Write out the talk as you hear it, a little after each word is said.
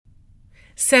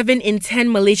7 in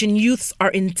 10 Malaysian youths are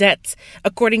in debt.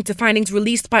 According to findings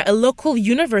released by a local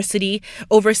university,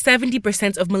 over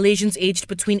 70% of Malaysians aged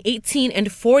between 18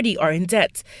 and 40 are in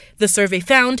debt. The survey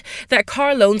found that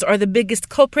car loans are the biggest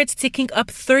culprit, taking up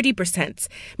 30%.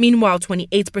 Meanwhile,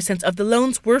 28% of the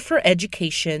loans were for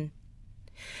education.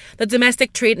 The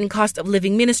Domestic Trade and Cost of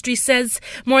Living Ministry says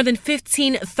more than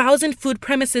 15,000 food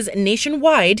premises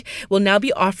nationwide will now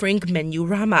be offering Menu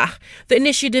Ramah. The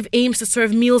initiative aims to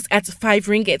serve meals at 5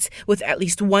 ringgit with at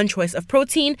least one choice of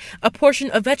protein, a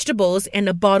portion of vegetables, and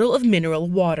a bottle of mineral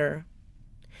water.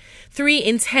 3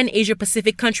 in 10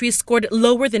 Asia-Pacific countries scored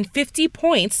lower than 50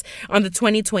 points on the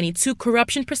 2022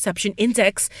 Corruption Perception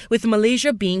Index, with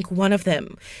Malaysia being one of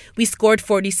them. We scored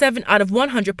 47 out of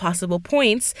 100 possible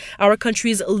points, our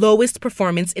country's lowest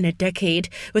performance in a decade,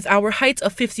 with our height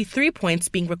of 53 points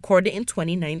being recorded in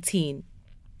 2019.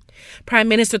 Prime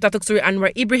Minister Datuk Seri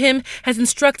Anwar Ibrahim has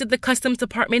instructed the Customs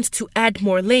Department to add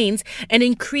more lanes and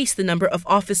increase the number of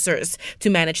officers to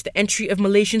manage the entry of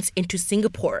Malaysians into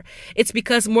Singapore. It's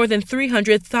because more than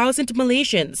 300,000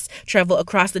 Malaysians travel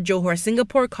across the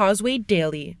Johor-Singapore Causeway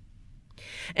daily.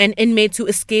 An inmate who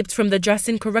escaped from the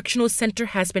Jasin Correctional Center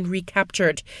has been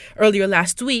recaptured. Earlier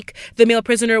last week, the male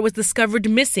prisoner was discovered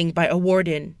missing by a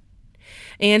warden.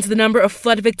 And the number of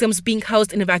flood victims being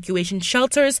housed in evacuation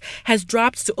shelters has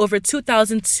dropped to over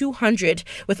 2,200,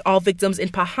 with all victims in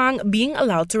Pahang being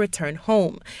allowed to return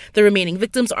home. The remaining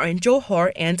victims are in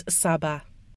Johor and Sabah.